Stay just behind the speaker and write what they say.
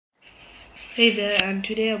Hey there, and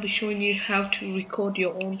today I'll be showing you how to record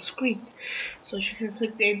your own screen. So you can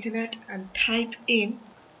click the internet and type in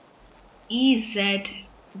ezvid.com.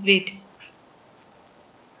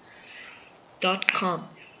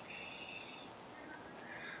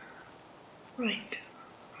 Right.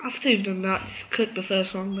 After you've done that, just click the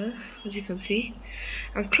first one there, as you can see,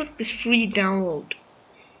 and click this free download.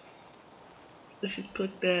 If you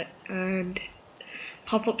click there and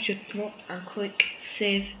pop up your top and click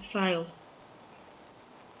save file.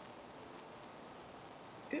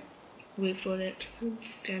 Wait for it,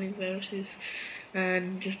 scanning viruses,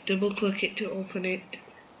 and just double click it to open it.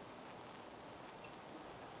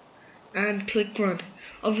 And click run.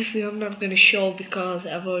 Obviously I'm not going to show because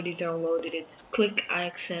I've already downloaded it. Click I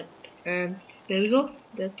accept, and there we go,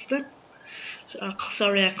 that's it. So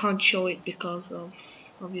sorry I can't show it because of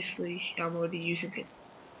obviously I'm already using it.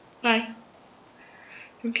 Bye.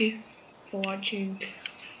 Thank you for watching.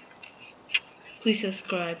 Please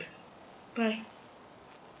subscribe. Bye.